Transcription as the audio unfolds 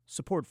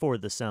Support for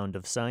The Sound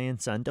of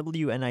Science on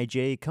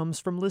WNIJ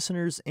comes from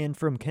listeners and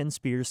from Ken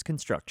Spears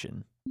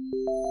Construction.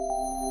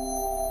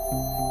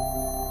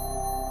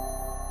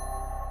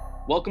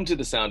 Welcome to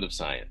The Sound of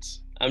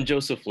Science. I'm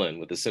Joseph Flynn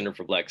with the Center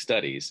for Black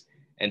Studies,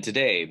 and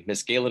today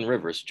Miss Gaylen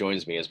Rivers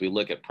joins me as we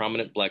look at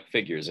prominent Black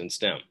figures in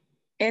STEM.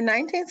 In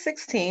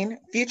 1916,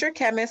 future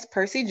chemist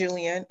Percy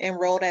Julian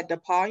enrolled at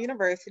DePaul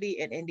University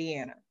in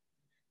Indiana.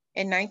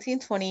 In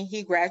 1920,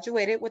 he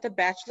graduated with a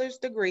bachelor's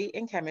degree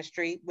in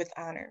chemistry with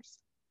honors.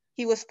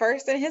 He was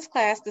first in his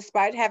class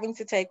despite having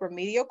to take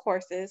remedial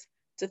courses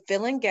to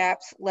fill in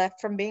gaps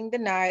left from being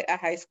denied a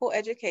high school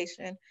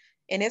education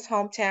in his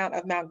hometown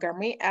of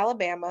Montgomery,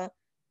 Alabama,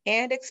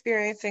 and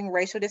experiencing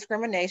racial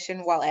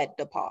discrimination while at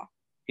DePaul.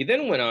 He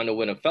then went on to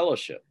win a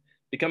fellowship,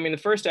 becoming the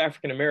first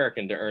African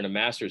American to earn a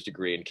master's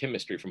degree in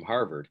chemistry from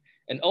Harvard,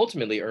 and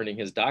ultimately earning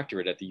his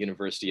doctorate at the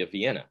University of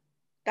Vienna.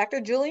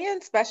 Dr.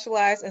 Julian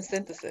specialized in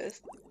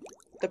synthesis,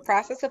 the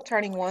process of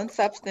turning one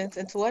substance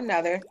into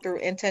another through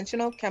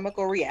intentional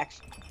chemical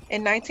reaction.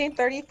 In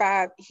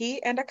 1935,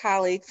 he and a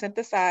colleague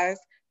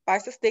synthesized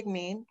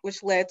bisostigmine,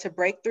 which led to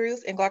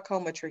breakthroughs in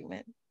glaucoma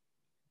treatment.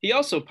 He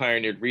also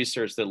pioneered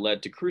research that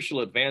led to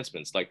crucial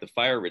advancements like the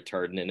fire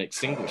retardant and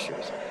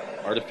extinguishers,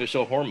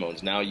 artificial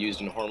hormones now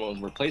used in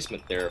hormone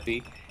replacement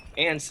therapy,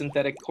 and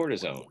synthetic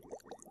cortisone.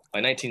 By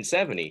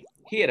 1970,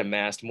 he had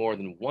amassed more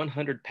than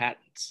 100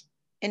 patents.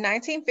 In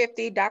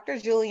 1950, Dr.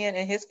 Julian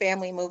and his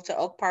family moved to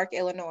Oak Park,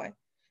 Illinois.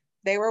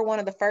 They were one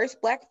of the first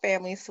Black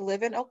families to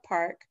live in Oak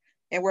Park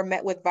and were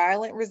met with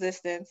violent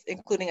resistance,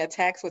 including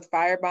attacks with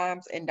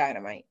firebombs and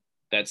dynamite.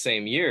 That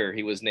same year,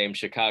 he was named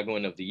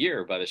Chicagoan of the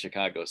Year by the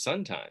Chicago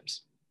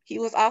Sun-Times. He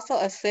was also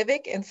a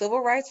civic and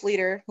civil rights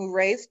leader who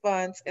raised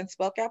funds and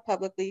spoke out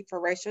publicly for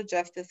racial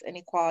justice and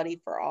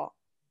equality for all.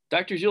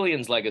 Dr.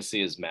 Julian's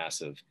legacy is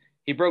massive.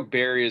 He broke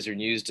barriers and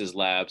used his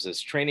labs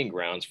as training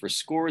grounds for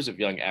scores of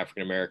young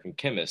African-American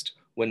chemists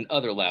when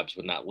other labs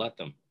would not let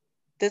them.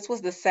 This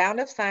was The Sound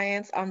of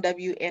Science on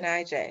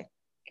WNIJ,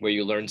 where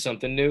you learn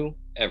something new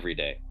every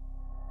day.